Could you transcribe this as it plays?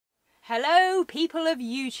Hello people of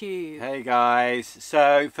YouTube. Hey guys,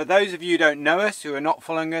 so for those of you who don't know us, who are not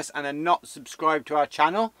following us and are not subscribed to our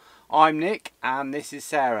channel, I'm Nick and this is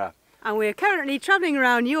Sarah. And we're currently travelling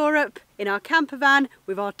around Europe in our camper van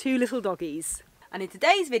with our two little doggies. And in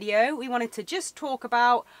today's video we wanted to just talk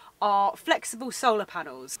about our flexible solar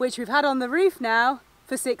panels, which we've had on the roof now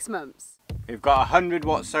for 6 months. We've got a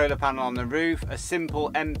 100-watt solar panel on the roof, a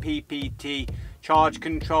simple MPPT charge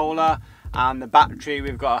controller, and the battery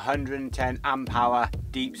we've got a 110 amp hour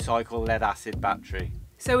deep cycle lead acid battery.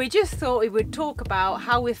 So we just thought we would talk about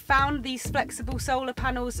how we've found these flexible solar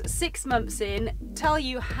panels 6 months in, tell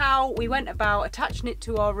you how we went about attaching it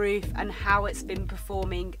to our roof and how it's been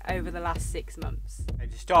performing over the last 6 months.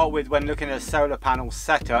 To start with, when looking at a solar panel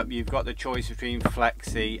setup, you've got the choice between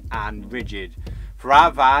flexi and rigid. For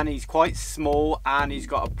our van, he's quite small and he's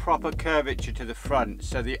got a proper curvature to the front,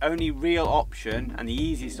 so the only real option and the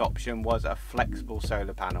easiest option was a flexible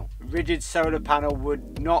solar panel. A rigid solar panel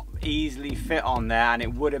would not easily fit on there, and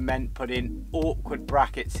it would have meant putting awkward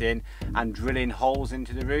brackets in and drilling holes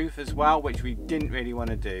into the roof as well, which we didn't really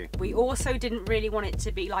want to do. We also didn't really want it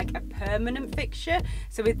to be like a permanent fixture,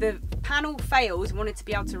 so if the panel fails we wanted to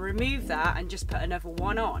be able to remove that and just put another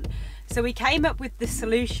one on. So we came up with the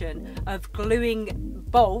solution of gluing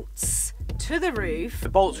bolts to the roof. The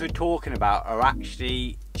bolts we're talking about are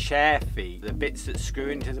actually chair feet, the bits that screw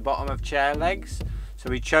into the bottom of chair legs. So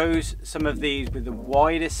we chose some of these with the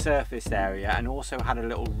widest surface area and also had a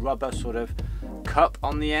little rubber sort of cup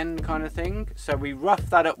on the end kind of thing. So we roughed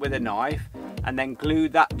that up with a knife and then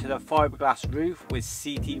glued that to the fiberglass roof with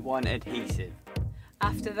CT1 adhesive.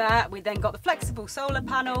 After that, we then got the flexible solar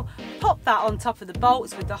panel, popped that on top of the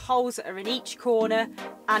bolts with the holes that are in each corner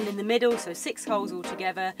and in the middle, so 6 holes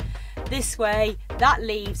altogether. This way, that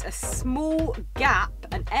leaves a small gap,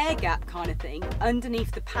 an air gap kind of thing,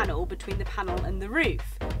 underneath the panel, between the panel and the roof.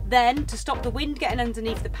 Then, to stop the wind getting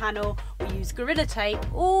underneath the panel, we used Gorilla Tape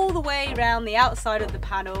all the way around the outside of the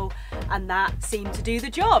panel, and that seemed to do the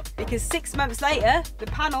job, because 6 months later, the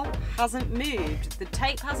panel hasn't moved, the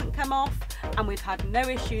tape hasn't come off, and we've had no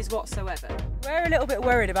issues whatsoever. We're a little bit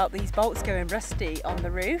worried about these bolts going rusty on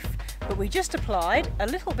the roof, but we just applied a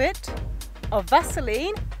little bit of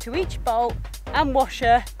Vaseline to each bolt and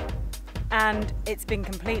washer, and it's been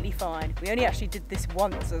completely fine. We only actually did this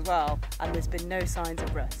once as well, and there's been no signs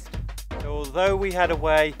of rust. So although we had a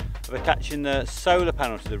way of attaching the solar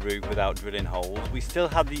panel to the roof without drilling holes, we still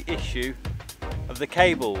had the issue of the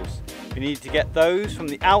cables. We needed to get those from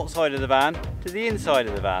the outside of the van to the inside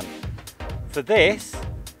of the van. For this,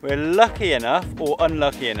 we're lucky enough, or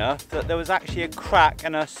unlucky enough, that there was actually a crack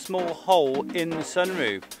and a small hole in the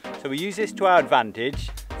sunroof. So we used this to our advantage,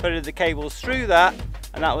 threaded the cables through that,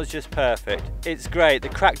 and that was just perfect. It's great, the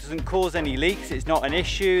crack doesn't cause any leaks, it's not an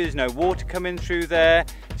issue, there's no water coming through there,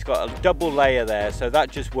 it's got a double layer there, so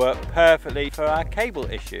that just worked perfectly for our cable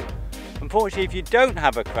issue. Unfortunately, if you don't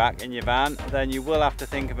have a crack in your van, then you will have to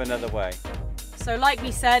think of another way. So like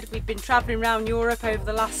we said, we've been travelling around Europe over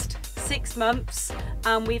the last 6 months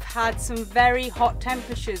and we've had some very hot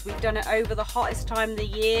temperatures. We've done it over the hottest time of the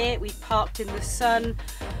year. We've parked in the sun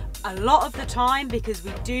a lot of the time because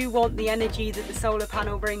we do want the energy that the solar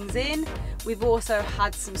panel brings in. We've also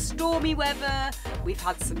had some stormy weather, we've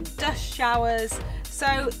had some dust showers,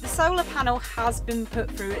 so the solar panel has been put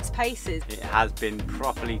through its paces. It has been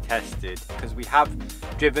properly tested because we have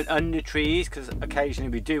driven under trees, because occasionally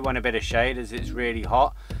we do want a bit of shade as it's really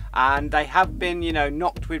hot, and they have been, you know,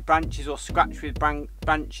 knocked with branches or scratched with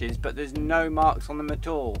branches, but there's no marks on them at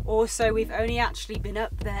all. Also, we've only actually been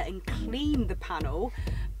up there and cleaned the panel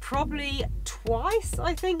probably twice,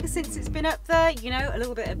 I think, since it's been up there. You know, a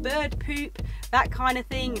little bit of bird poop, that kind of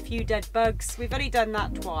thing, a few dead bugs. We've only done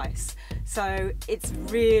that twice, so it's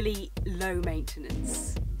really low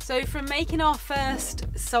maintenance. So from making our first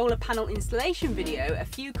solar panel installation video, a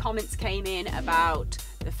few comments came in about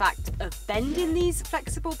the fact of bending these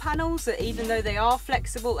flexible panels, that even though they are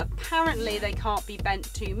flexible, apparently they can't be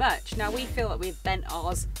bent too much. Now we feel that we've bent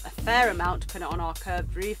ours a fair amount to put it on our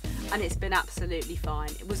curved roof, and it's been absolutely fine.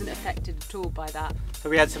 It wasn't affected at all by that. So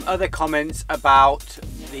we had some other comments about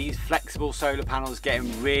these flexible solar panels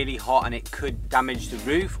getting really hot and it could damage the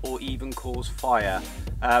roof or even cause fire.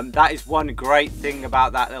 That is one great thing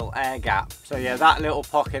about that little air gap. So yeah, that little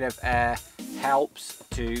pocket of air helps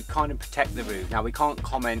to kind of protect the roof. Now we can't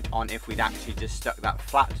comment on if we'd actually just stuck that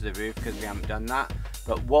flat to the roof because we haven't done that,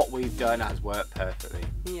 but what we've done has worked perfectly.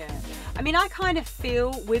 Yeah, I mean, I kind of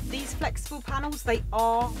feel with these flexible panels, they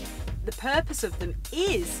are the purpose of them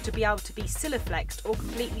is to be able to be silliflexed or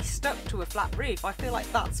completely stuck to a flat roof. I feel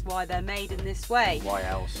like that's why they're made in this way. Why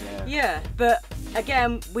else, yeah. Yeah, but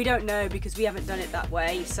again, we don't know because we haven't done it that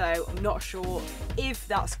way, so I'm not sure if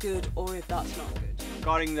that's good or if that's not good.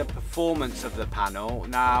 Regarding the performance of the panel,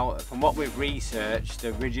 now from what we've researched,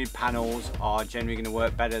 the rigid panels are generally going to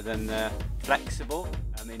work better than the flexible.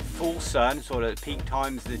 In full sun, sort of peak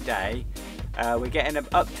times of the day, we're getting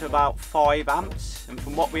up to about 5 amps, and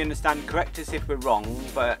from what we understand, correct us if we're wrong,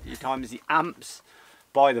 but you times the amps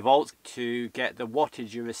by the volts to get the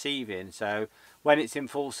wattage you're receiving. So when it's in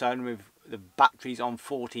full sun with the batteries on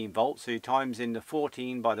 14 volts, so you times in the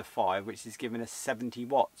 14 by the 5, which is giving us 70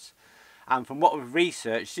 watts. And from what we've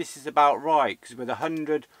researched, this is about right, because with a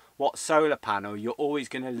 100-watt solar panel, you're always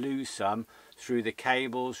going to lose some through the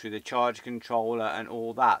cables, through the charge controller and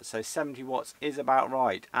all that. So 70 watts is about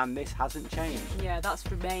right, and this hasn't changed. Yeah, that's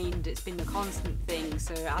remained, it's been a constant thing,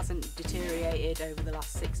 so it hasn't deteriorated over the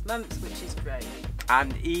last 6 months, which is great.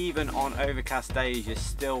 And even on overcast days, you're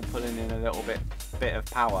still pulling in a little bit of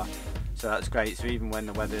power. So that's great. So even when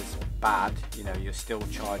the weather's bad, you know, you're still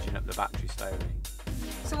charging up the battery slowly.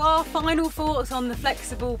 So our final thoughts on the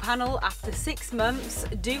flexible panel after 6 months.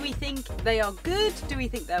 Do we think they are good? Do we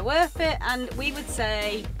think they're worth it? And we would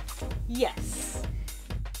say yes.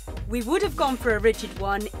 We would have gone for a rigid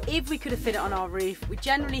one if we could have fit it on our roof. We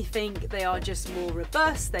generally think they are just more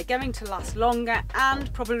robust, they're going to last longer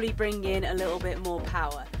and probably bring in a little bit more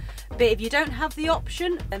power. But if you don't have the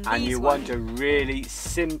option, then and you want a really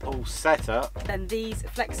simple setup, then these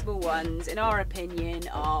flexible ones, in our opinion,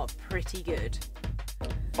 are pretty good.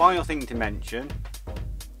 Final thing to mention,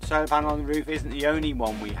 solar panel on the roof isn't the only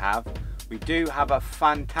one we have. We do have a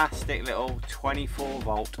fantastic little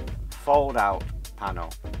 24-volt fold-out panel,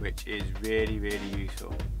 which is really, really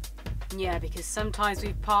useful. Yeah, because sometimes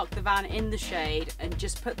we've parked the van in the shade and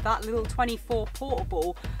just put that little 24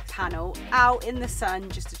 portable panel out in the sun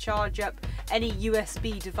just to charge up any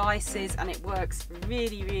USB devices, and it works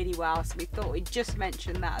really, really well. So we thought we'd just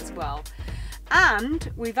mention that as well. And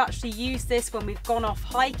we've actually used this when we've gone off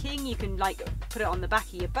hiking. You can like put it on the back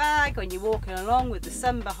of your bag when you're walking along with the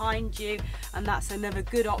sun behind you, and that's another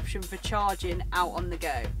good option for charging out on the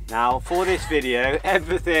go. Now for this video,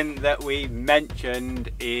 everything that we mentioned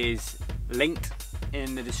is linked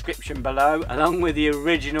in the description below, along with the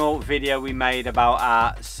original video we made about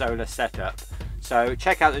our solar setup. So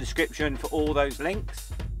check out the description for all those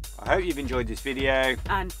links. I hope you've enjoyed this video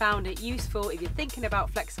and found it useful if you're thinking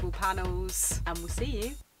about flexible panels, and we'll see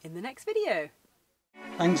you in the next video.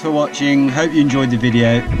 Thanks for watching, hope you enjoyed the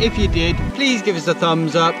video. If you did, please give us a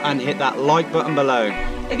thumbs up and hit that like button below.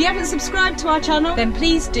 If you haven't subscribed to our channel, then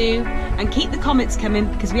please do, and keep the comments coming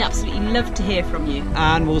because we absolutely love to hear from you.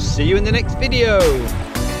 And we'll see you in the next video.